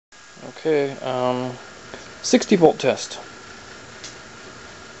Okay, 60 volt test.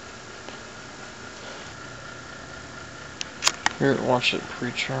 Here, watch it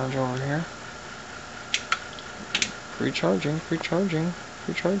pre-charge over here. Pre-charging, pre-charging,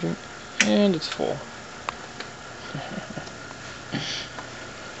 pre-charging, and it's full.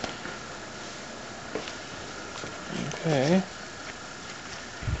 Okay.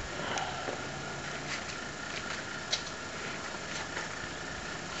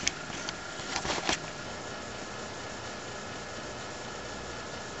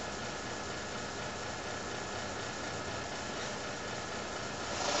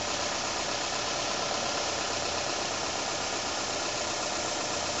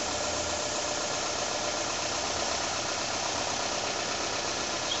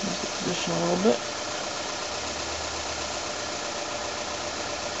 Change the position a little bit.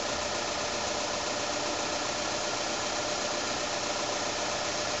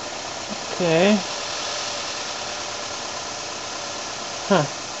 Okay. Huh.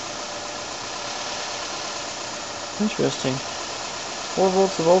 Interesting. 4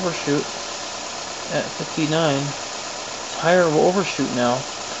 volts of overshoot at 59. It's higher of overshoot now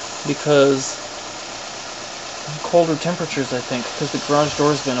because colder temperatures, I think, because the garage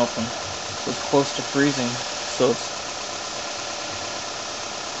door's been open. So it's close to freezing. So it's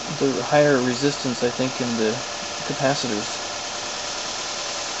the higher resistance, I think, in the capacitors.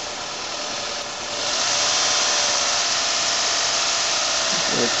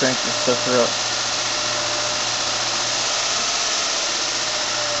 Really crank this sucker up.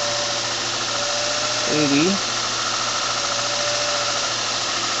 $80.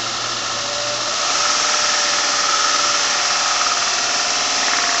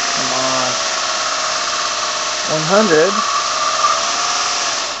 Come on. 100.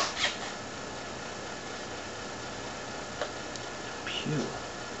 Phew.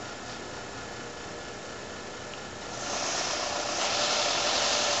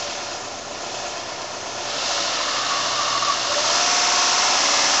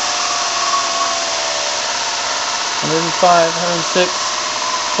 $105, $106,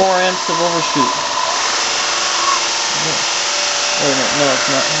 4 amps of overshoot. Wait a minute, no, it's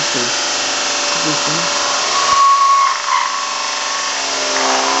not. Let's see. Position.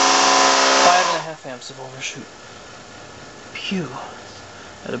 5.5 amps of overshoot. Pew.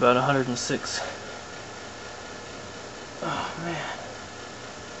 At about 106. Oh man.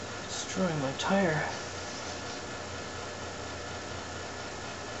 Destroying my tire.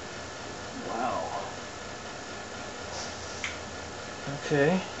 Wow.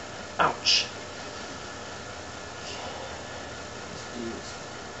 Okay. Ouch. Let's do this.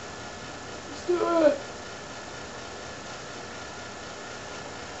 Let's do it.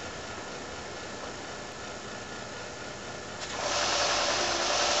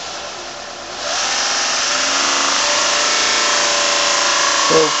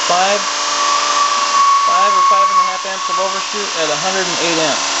 So 5 or 5.5 amps of overshoot at 108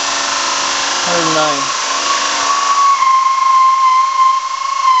 amps. 109.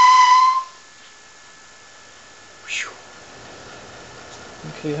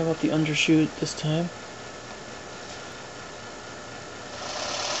 Okay, how about the undershoot this time?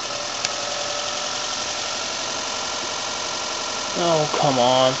 Oh, come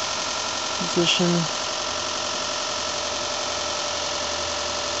on. Position.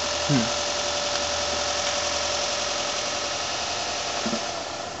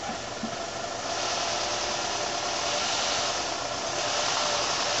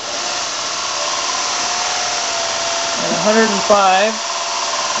 At 105.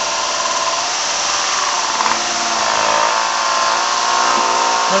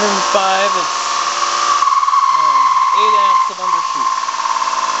 105, it's 8 amps of undershoot.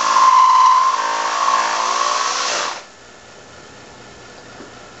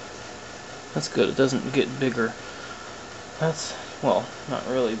 That's good, it doesn't get bigger. That's, well, not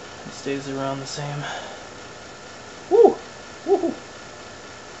really. It stays around the same. Woo! Woohoo!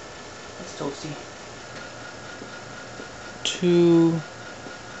 That's toasty. 2.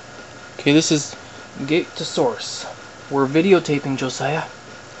 Okay, this is gate to source. We're videotaping, Josiah.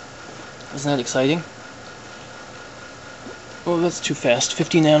 Isn't that exciting? Oh, that's too fast.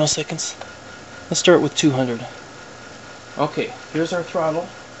 50 nanoseconds. Let's start with 200. Okay, here's our throttle.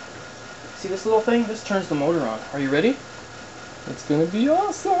 See this little thing? This turns the motor on. Are you ready? It's gonna be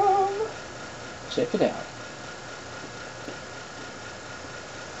awesome! Check it out.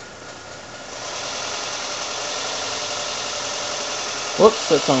 Whoops,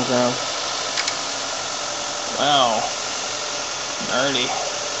 that's on ground. Wow. Gnarly.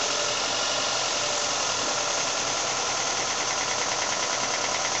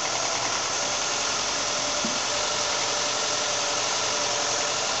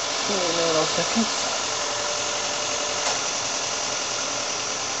 seconds.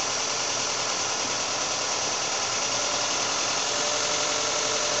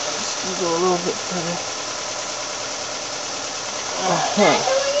 This can go a little bit better.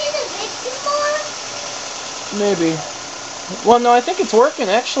 Maybe. Well, no, I think it's working,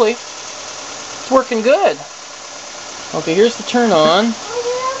 actually. It's working good. Okay, here's the turn on.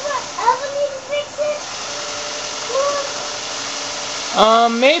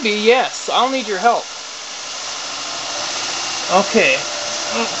 Maybe, yes. I'll need your help. Okay,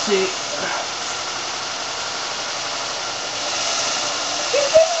 let's see.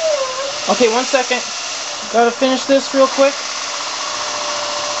 Okay, 1 second. Gotta finish this real quick.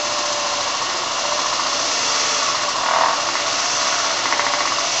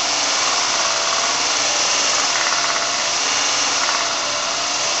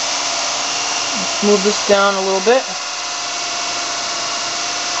 Let's move this down a little bit.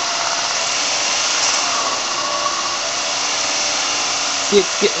 See,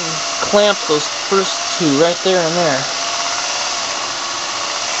 it's getting clamped, those first two right there and there.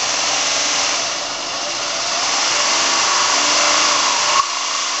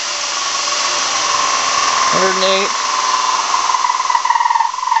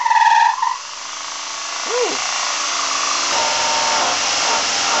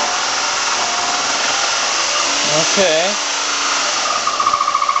 Okay.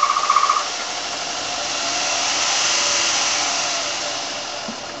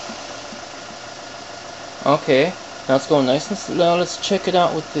 Okay, now it's going nice. Now let's check it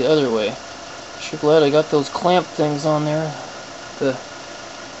out with the other way. Sure glad I got those clamp things on there.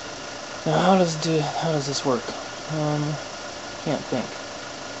 Now how does this work? Can't think.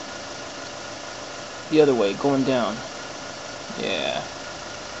 The other way, going down. Yeah.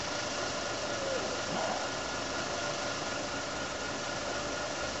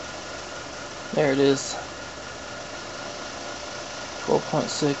 There it is.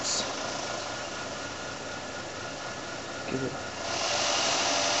 12.6. Give it.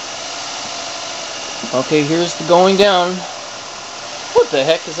 Okay, here's the going down. What the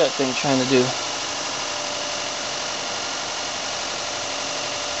heck is that thing trying to do?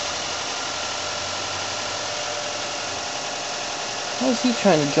 How is he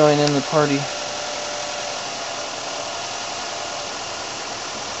trying to join in the party?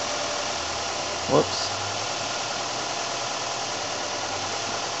 Whoops.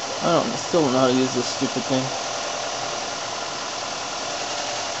 I still don't know how to use this stupid thing.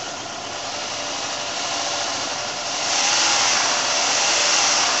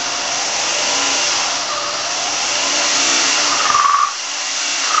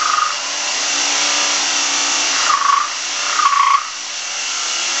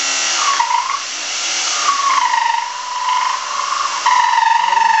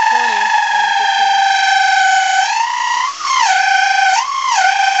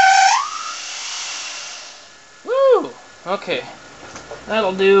 Okay,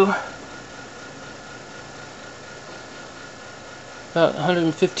 that'll do. About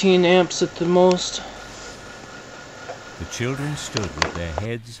 115 amps at the most. The children stood with their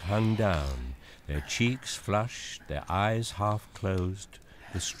heads hung down, their cheeks flushed, their eyes half closed,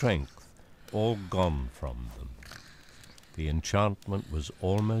 the strength all gone from them. The enchantment was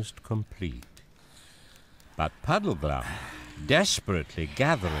almost complete. But Puddleglum, desperately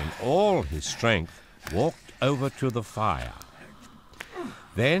gathering all his strength, walked over to the fire.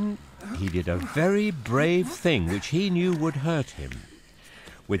 Then he did a very brave thing which he knew would hurt him.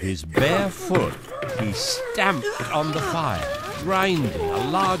 With his bare foot, he stamped on the fire, grinding a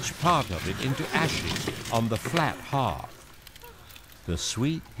large part of it into ashes on the flat hearth. The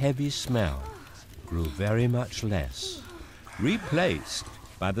sweet, heavy smell grew very much less, replaced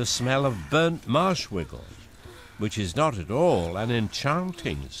by the smell of burnt marshwiggle, which is not at all an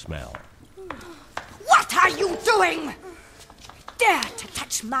enchanting smell. What are you doing? Dare to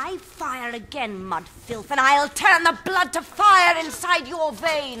touch my fire again, mud filth, and I'll turn the blood to fire inside your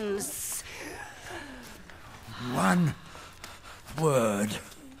veins. One word.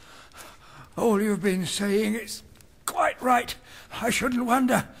 All you've been saying is quite right. I shouldn't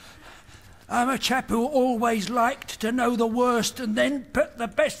wonder. I'm a chap who always liked to know the worst and then put the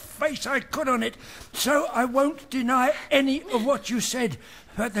best face I could on it, so I won't deny any of what you said.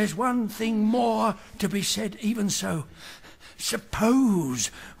 But there's one thing more to be said even so.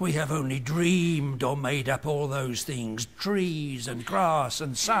 Suppose we have only dreamed or made up all those things, trees and grass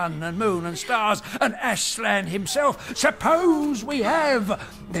and sun and moon and stars and Ashland himself. Suppose we have.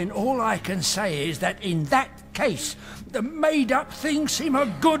 Then all I can say is that in that case, the made-up things seem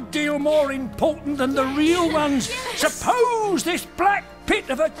a good deal more important than the real ones. Suppose this black pit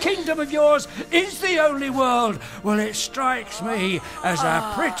of a kingdom of yours is the only world, well, it strikes me as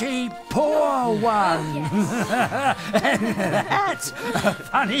a pretty poor one. That's a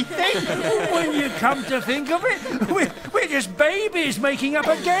funny thing when you come to think of it. We're just babies making up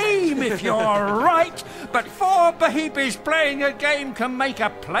a game, if you're right. But 4 babies playing a game can make a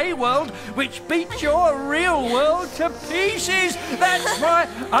play world which beats your real world to pieces. That's why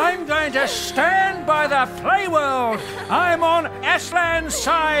I'm going to stand by the play world. I'm on Aslan's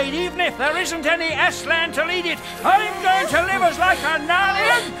side, even if there isn't any Aslan to lead it. I'm going to live as like a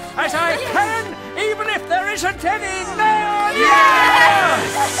Narnian as I can, even if there isn't any Narnia!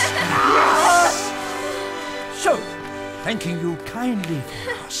 So, thanking you kindly for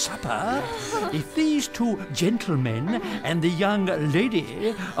your supper, if these 2 gentlemen and the young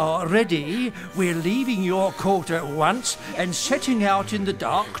lady are ready, we're leaving your court at once and setting out in the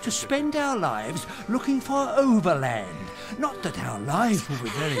dark to spend our lives looking for overland. Not that our lives will be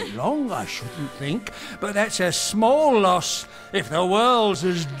very long, I shouldn't think, but that's a small loss if the world's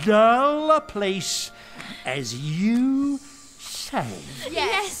as dull a place as you say.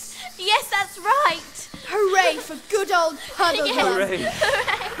 Yes, that's right. Hooray for good old Puddledum. Hooray.